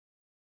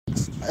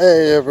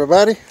Hey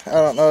everybody, I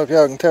don't know if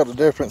y'all can tell the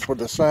difference with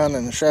the sun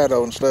and the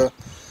shadow and stuff,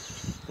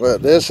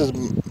 but this is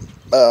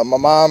my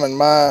mom and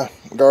my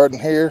garden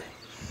here,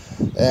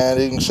 and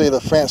you can see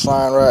the fence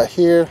line right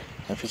here,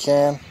 if you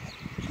can.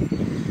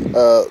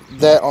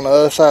 That on the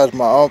other side is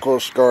my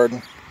uncle's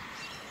garden,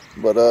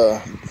 but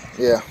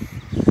yeah.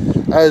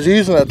 I was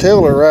using a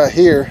tiller right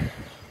here,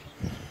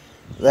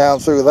 down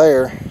through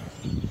there,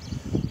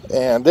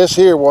 and this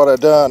here what I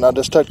done, I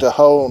just took the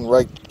hoe and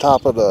raked the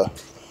top of the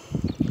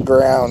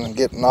ground and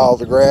getting all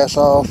the grass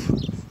off,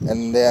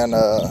 and then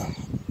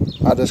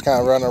I just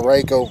kind of run a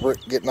rake over it,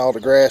 getting all the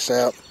grass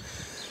out.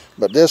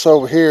 But this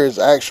over here is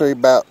actually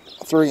about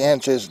 3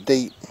 inches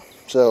deep,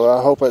 so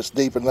I hope it's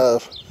deep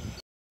enough.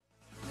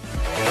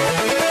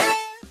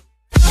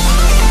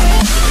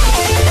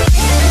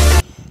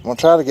 I'm gonna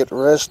try to get the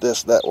rest of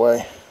this that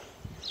way.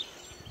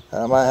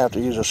 I might have to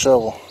use a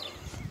shovel,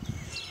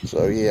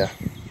 so yeah.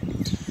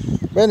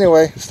 But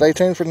anyway, stay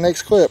tuned for the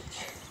next clip.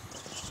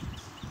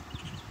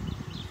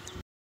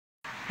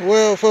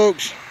 Well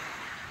folks,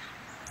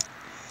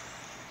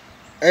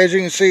 as you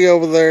can see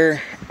over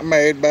there, I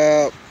made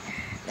about,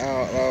 I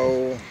don't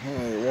know,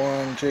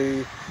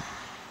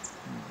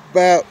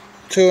 about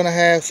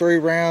 2.5, 3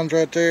 rounds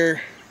right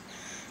there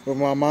with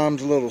my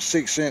mom's little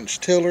 6-inch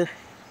tiller.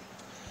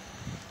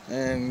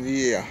 And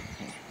yeah,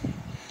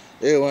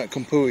 it went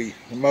kapooey.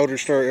 The motor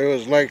started, it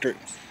was electric.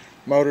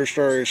 Motor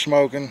started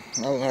smoking.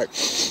 I was like,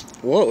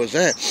 what was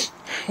that?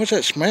 What's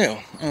that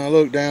smell? And I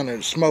looked down and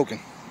it's smoking.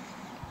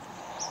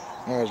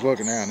 I was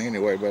looking down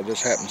anyway, but I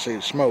just happened to see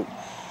the smoke.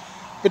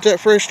 But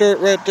that fresh start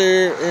right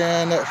there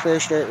and that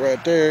fresh start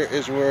right there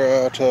is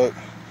where I took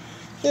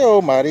the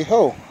almighty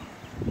hoe.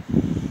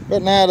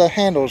 But now the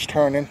handle's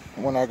turning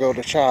when I go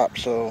to chop,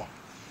 so,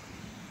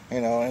 you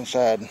know,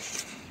 inside. You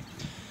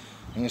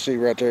can see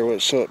right there where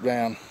it soaked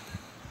down.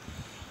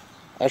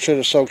 I should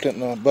have soaked it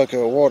in a bucket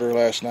of water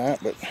last night,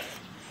 but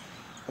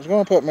I was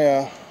going to put me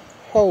a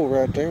hole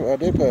right there. I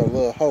did put a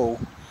little hole.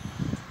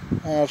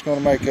 I was going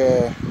to make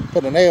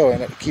put a nail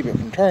in it to keep it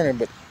from turning,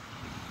 but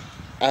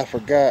I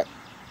forgot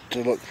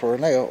to look for a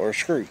nail or a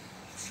screw.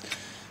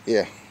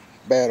 Yeah,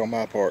 bad on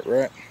my part,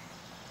 right?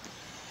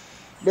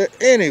 But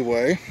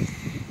anyway,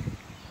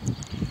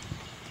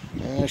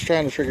 I was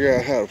trying to figure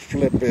out how to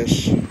flip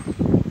this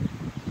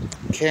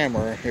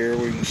camera here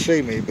where you can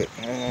see me, but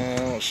I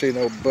don't see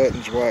no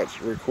buttons while it's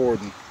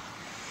recording.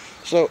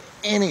 So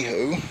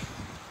anywho,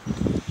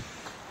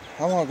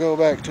 I'm gonna go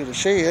back to the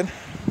shed,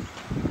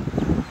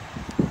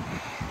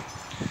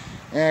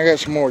 and I got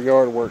some more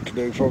yard work to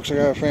do, folks. I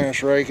gotta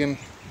finish raking,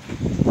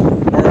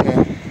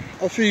 burning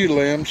a few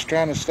limbs,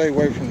 trying to stay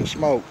away from the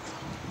smoke,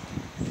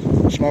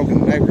 smoking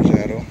the neighbors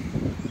out of.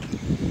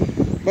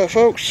 But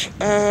folks,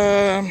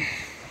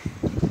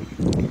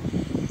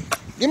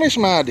 give me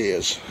some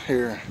ideas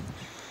here.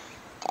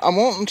 I'm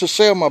wanting to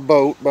sell my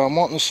boat, but I'm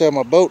wanting to sell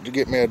my boat to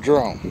get me a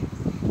drone.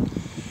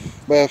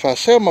 But if I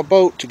sell my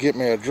boat to get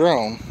me a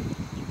drone,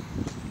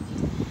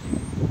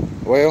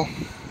 well,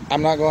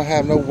 I'm not going to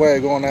have no way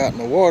of going out in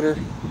the water.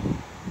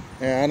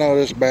 And I know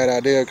this is a bad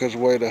idea because the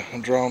way the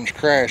drones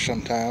crash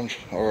sometimes,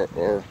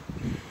 or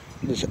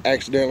just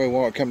accidentally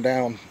want to come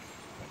down,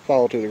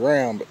 fall to the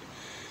ground. But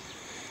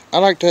I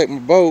like to take my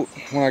boat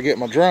when I get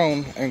my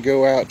drone and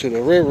go out to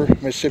the river,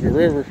 Mississippi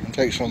River, and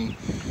take some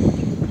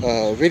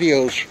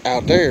videos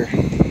out there.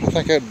 I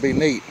think that'd be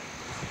neat.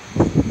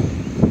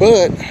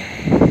 But,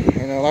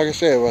 you know, like I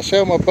said, if I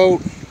sell my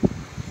boat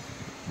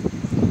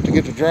to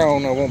get the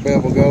drone, I won't be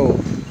able to go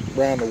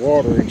around the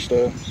water and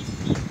stuff,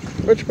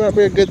 which might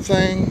be a good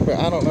thing, but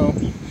I don't know.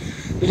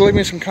 Just leave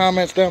me some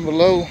comments down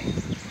below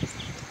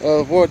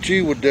of what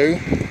you would do.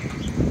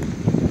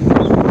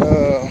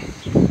 Oh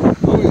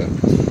yeah,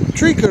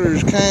 tree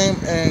cutters came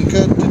and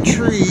cut the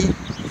tree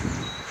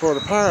for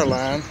the power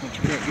line, which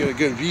you can't get a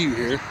good view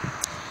here.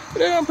 But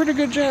they done a pretty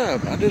good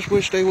job. I just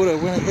wish they would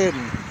have went ahead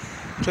and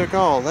took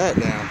all that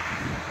down.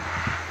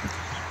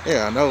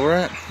 Yeah, I know,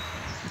 right?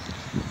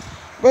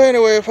 But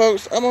anyway,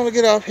 folks, I'm gonna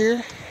get off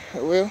here. I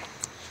will.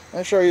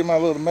 I'll show you my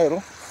little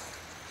metal.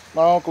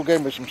 My uncle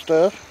gave me some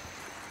stuff,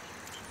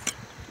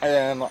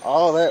 and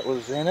all that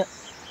was in it.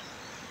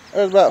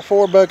 There's about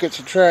 4 buckets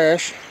of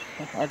trash.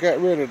 I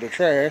got rid of the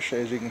trash,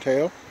 as you can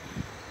tell.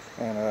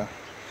 And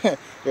yeah,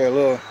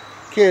 little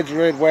kid's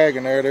red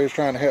wagon there. They was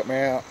trying to help me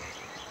out.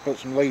 Put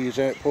some leaves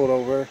in it, pulled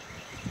over.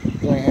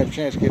 I ain't had a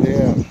chance to get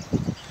it out.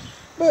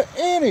 But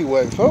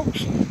anyway,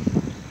 folks,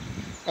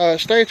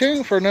 stay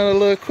tuned for another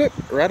little clip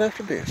right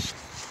after this.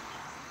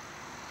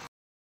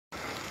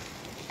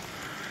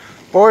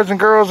 Boys and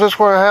girls, this is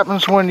what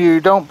happens when you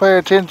don't pay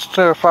attention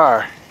to a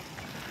fire.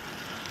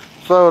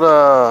 Throw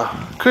the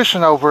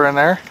cushion over in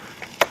there,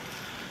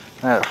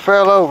 and it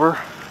fell over,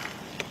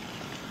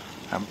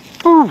 and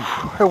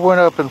poof, it went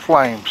up in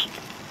flames.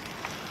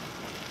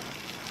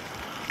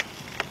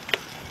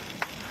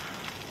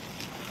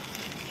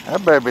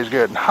 That baby's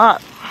getting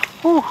hot.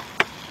 Whew.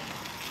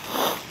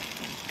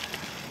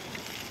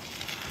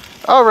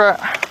 Alright,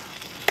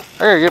 I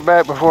gotta get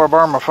back before I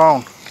burn my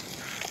phone.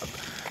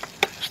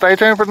 Stay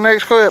tuned for the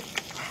next clip.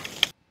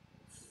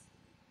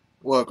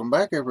 Welcome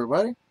back,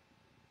 everybody.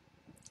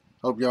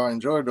 Hope y'all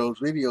enjoyed those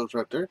videos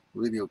right there,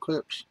 video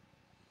clips.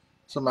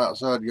 Some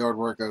outside yard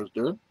work I was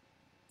doing.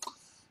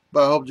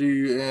 But I hope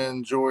you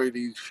enjoy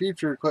these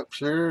future clips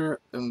here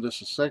in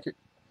just a second.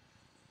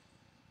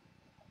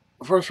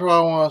 First of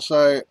all, I want to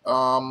say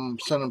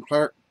sending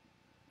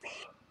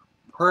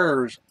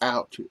prayers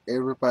out to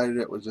everybody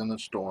that was in the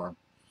storm.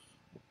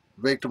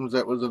 Victims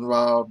that was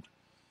involved,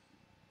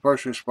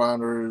 first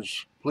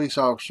responders, police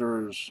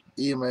officers,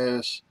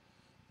 EMS,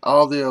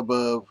 all the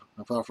above.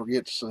 If I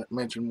forget to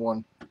mention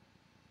one,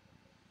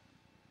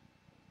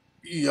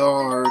 you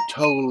are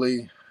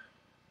totally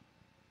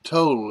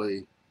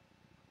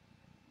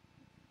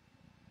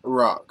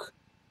rock.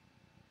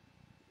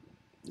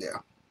 Yeah.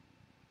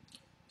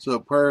 So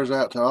prayers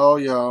out to all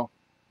y'all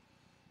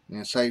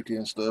and safety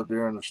and stuff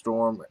during the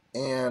storm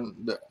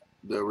and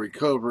the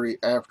recovery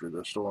after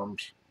the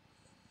storms.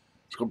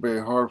 It's going to be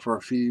hard for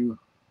a few.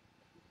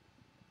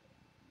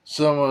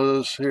 Some of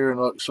us here in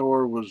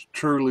Luxora was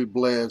truly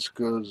blessed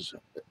because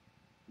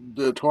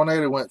the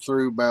tornado went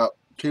through about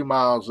 2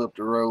 miles up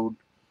the road,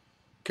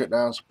 cut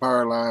down some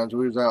power lines.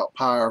 We was out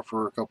power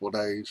for a couple of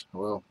days.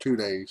 Well, 2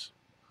 days.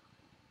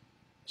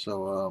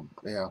 So,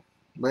 yeah.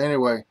 But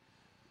anyway,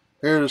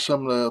 here are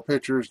some of the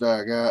pictures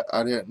that I got.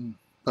 I didn't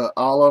put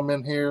all of them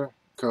in here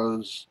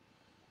because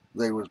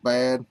they was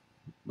bad.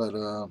 But,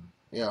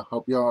 yeah,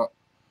 hope y'all,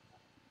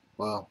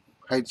 well,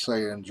 hate to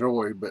say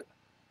enjoy, but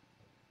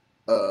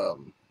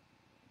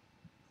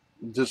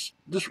just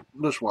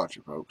watch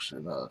it, folks,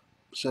 and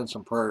send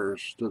some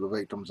prayers to the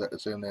victims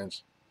that's in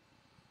this.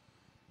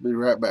 Be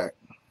right back.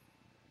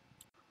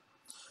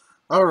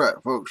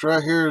 Alright, folks,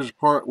 right here is the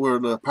part where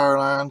the power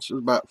lines, there's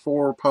about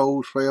 4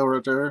 poles fell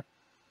right there.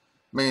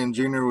 Me and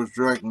Junior was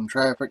directing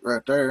traffic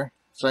right there,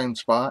 same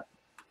spot.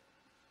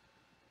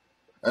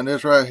 And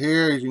this right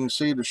here, as you can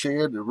see the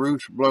shed, the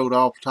roof's blowed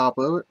off the top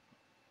of it.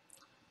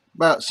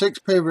 About 6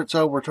 pivots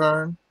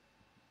overturned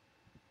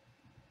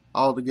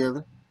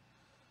altogether.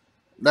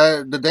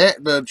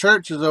 The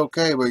church is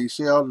okay, but you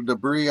see all the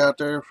debris out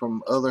there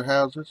from other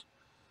houses?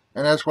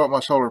 And that's what my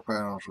solar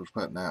panels was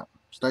putting out.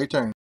 Stay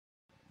tuned.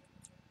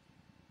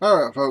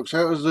 Alright, folks,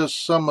 that was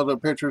just some of the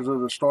pictures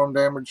of the storm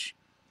damage.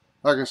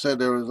 Like I said,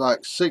 there was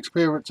like 6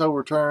 pivots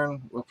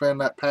overturned within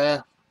that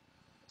path.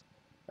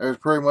 It was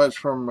pretty much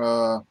from,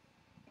 I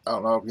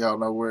don't know if y'all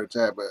know where it's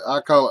at, but I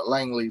call it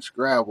Langley's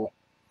Gravel.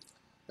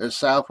 It's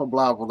south of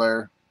Blytheville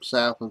there,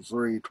 south of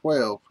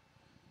 312.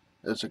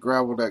 It's a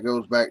gravel that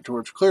goes back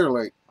towards Clear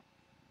Lake.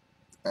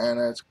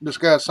 And it's just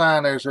got a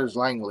sign there that says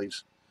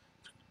Langley's.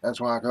 That's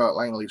why I call it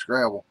Langley's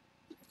Gravel.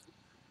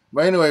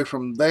 But anyway,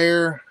 from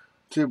there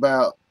to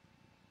about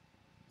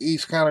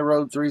East County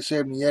Road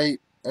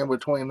 378, in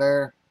between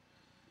there,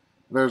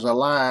 there's a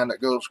line that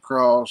goes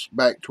across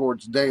back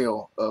towards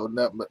Dale of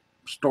nothing but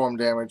storm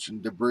damage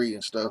and debris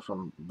and stuff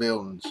from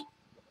buildings.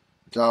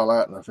 It's all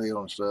out in the field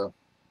and stuff.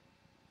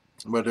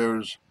 But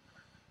there's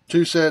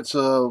 2 sets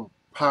of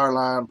power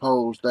line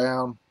poles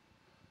down.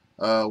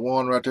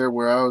 One right there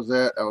where I was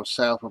at, I was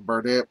south of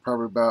Burdette,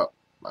 probably about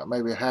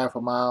maybe half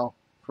a mile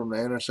from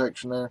the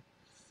intersection there.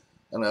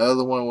 And the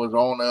other one was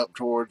on up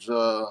towards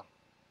that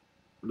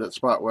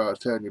spot where I was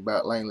telling you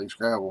about, Langley's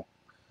Gravel.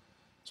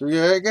 So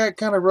yeah, it got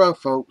kind of rough,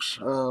 folks.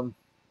 But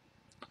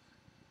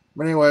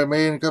anyway,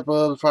 me and a couple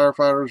of other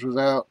firefighters was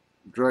out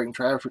directing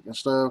traffic and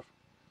stuff.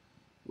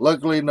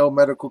 Luckily, no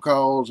medical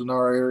calls in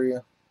our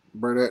area.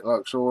 Burdette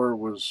and Luxora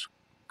was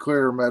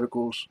clear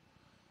medicals,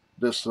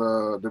 just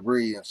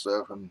debris and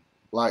stuff and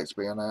lights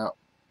being out.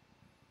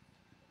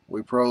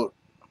 We patrolled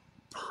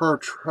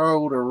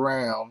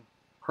around,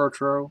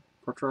 patrol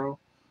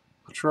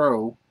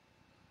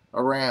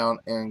around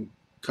and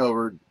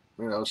covered,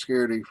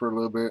 security for a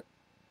little bit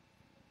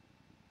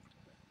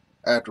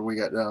after we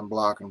got done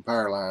blocking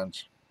power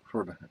lines.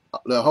 For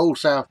the whole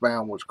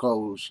southbound was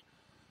closed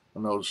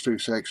in those 2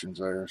 sections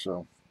there.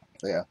 So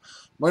yeah,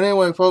 but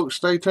anyway, folks,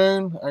 stay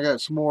tuned. I got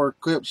some more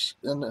clips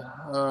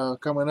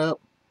coming up.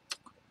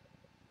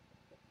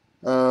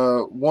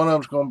 One of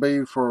them's going to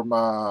be for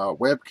my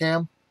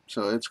webcam,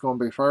 so it's going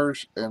to be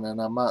first, and then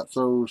I might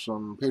throw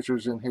some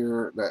pictures in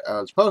here that I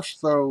was supposed to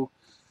throw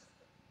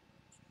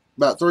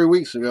about 3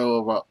 weeks ago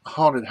of a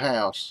haunted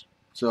house,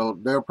 so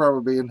they'll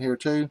probably be in here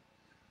too.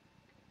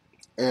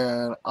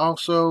 And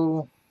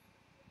also,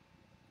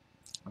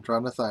 I'm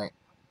trying to think.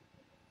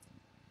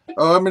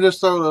 Oh, let me just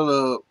throw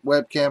the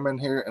webcam in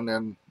here and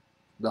then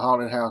the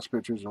haunted house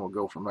pictures, and we'll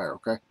go from there,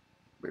 okay?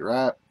 Be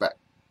right back.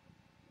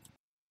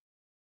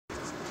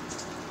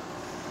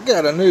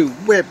 Got a new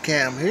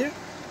webcam here.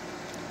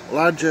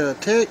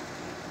 Logitech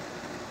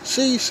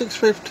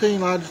C615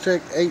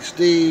 Logitech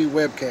HD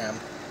webcam.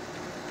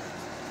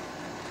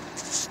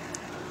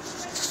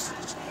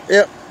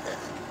 Yep.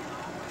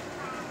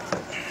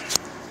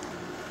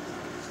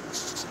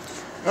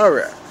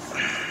 Alright.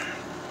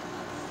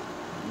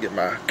 Get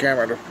my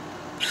camera to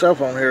cell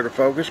phone here to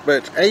focus,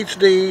 but it's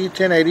HD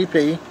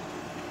 1080p.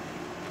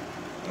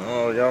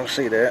 Oh, y'all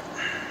see that.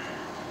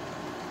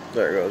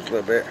 There it goes a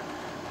little bit.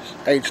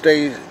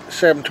 HD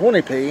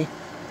 720p.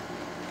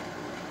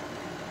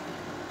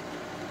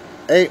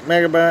 8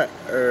 megabyte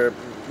or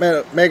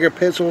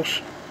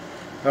megapixels.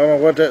 I don't know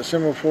what that's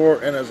symbol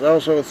for, and it's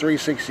also a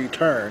 360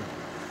 turn.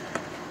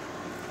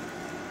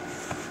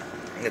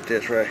 Get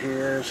this right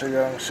here so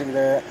y'all can see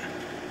that.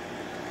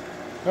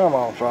 Come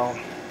on,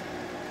 phone.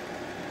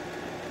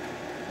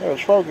 That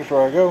was focused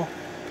where I go.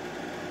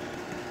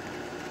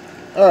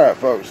 Alright,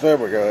 folks, there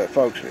we go. It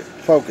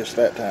focused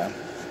that time.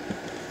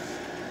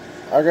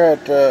 I got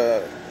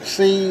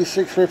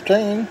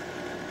C615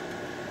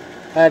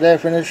 high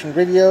definition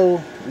video.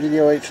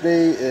 Video HD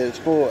is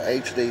full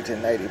HD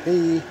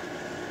 1080p,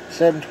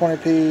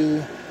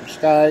 720p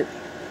Skype.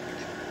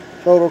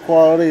 Photo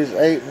quality is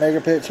 8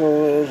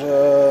 megapixels.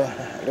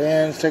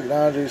 Lens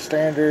technology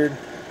standard.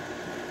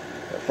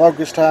 The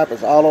focus type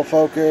is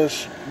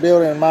autofocus.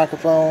 Built-in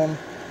microphone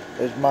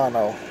is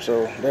mono.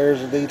 So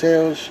there's the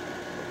details.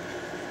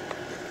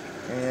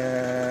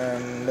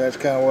 And that's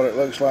kind of what it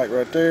looks like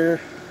right there.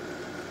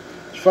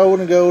 It's fold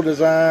and go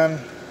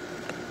design.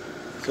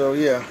 So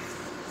yeah.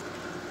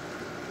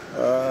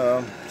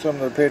 Some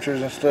of the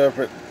pictures and stuff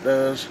it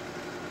does.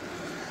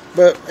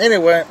 But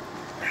anyway,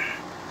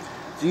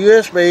 it's a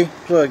USB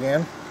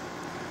plug-in.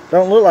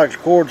 Don't look like the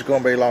cord's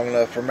going to be long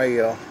enough for me,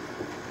 y'all.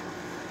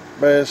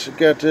 But it's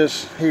got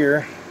this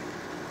here.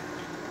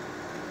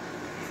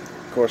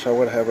 Of course, I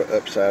would have it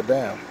upside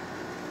down.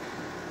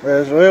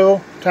 But it's a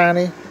little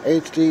tiny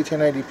HD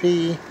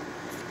 1080p.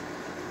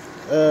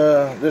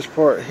 This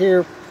part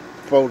here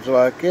folds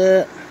like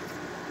that.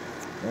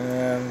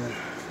 And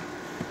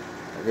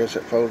I guess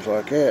it folds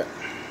like that.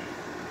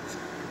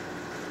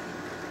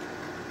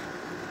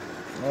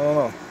 I don't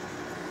know.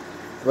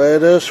 But it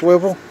does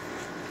swivel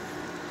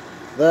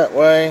that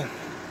way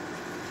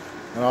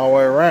and all the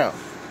way around.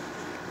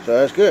 So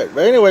that's good.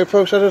 But anyway,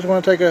 folks, I just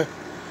want to take a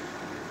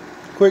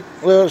quick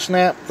little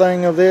snap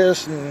thing of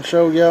this and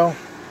show y'all.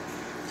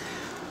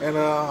 And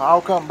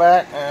I'll come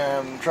back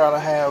and try to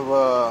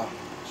have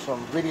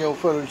some video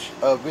footage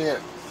of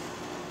it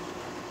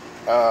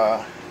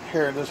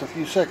here in just a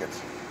few seconds.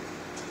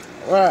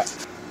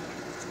 Alright.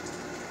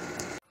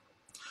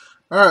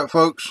 Alright,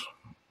 folks.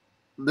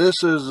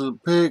 This is a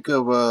pic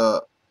of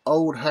a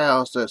old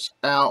house that's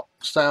out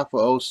south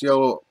of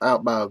Osceola,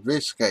 out by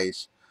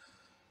Viscase.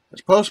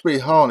 It's supposed to be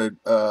haunted.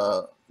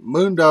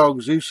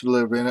 Moondogs used to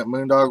live in it.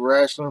 Moondog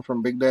Wrestling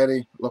from Big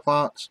Daddy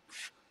LaFonte's.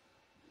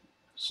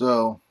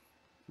 So,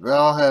 if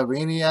y'all have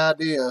any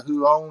idea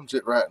who owns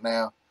it right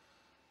now,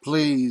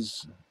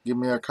 please give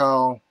me a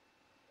call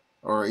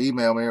or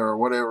email me or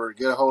whatever.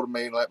 Get a hold of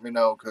me and let me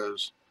know,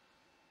 because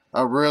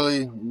I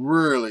really,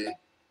 really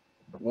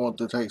want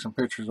to take some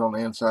pictures on the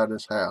inside of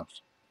this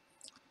house.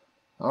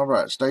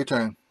 Alright, stay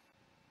tuned.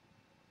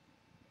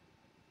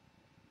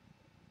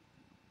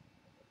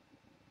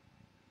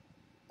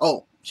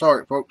 Oh,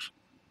 sorry folks.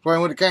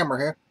 Playing with the camera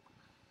here.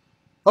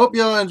 Hope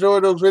y'all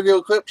enjoyed those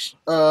video clips.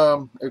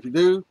 If you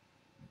do,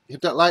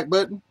 hit that like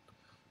button.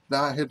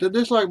 Now hit the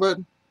dislike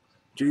button.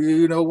 Do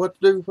you know what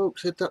to do,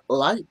 folks? Hit that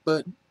like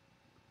button.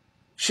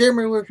 Share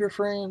me with your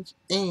friends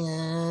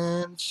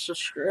and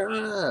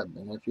subscribe.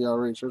 And if you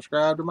already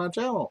subscribed to my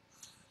channel,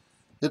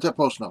 hit that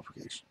post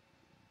notification.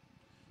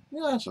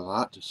 Yeah, that's a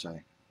lot to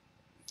say.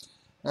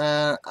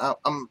 And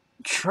I'm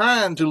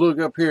trying to look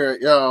up here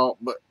at y'all,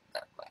 but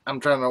I'm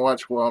trying to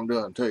watch what I'm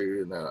doing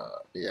too. And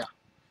yeah,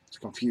 it's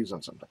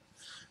confusing sometimes.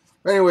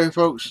 Anyway,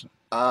 folks,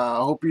 I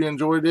hope you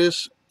enjoyed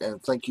this,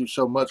 and thank you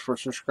so much for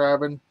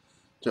subscribing.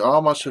 To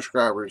all my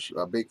subscribers,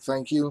 a big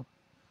thank you.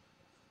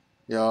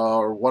 Y'all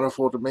are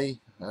wonderful to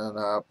me, and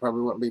I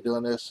probably wouldn't be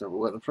doing this if it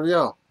wasn't for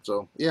y'all.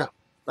 So, yeah,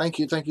 thank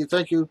you, thank you,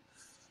 thank you.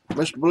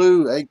 Mr.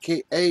 Blue,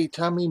 a.k.a.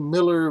 Tommy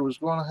Miller, was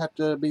going to have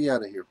to be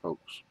out of here,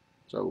 folks.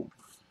 So,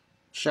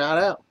 shout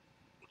out.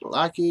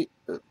 Like it.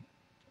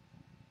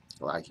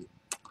 Like it.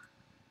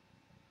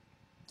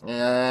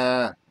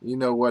 Yeah, you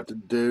know what to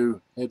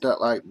do. Hit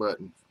that like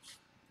button.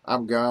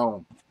 I'm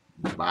gone.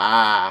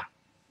 Bye.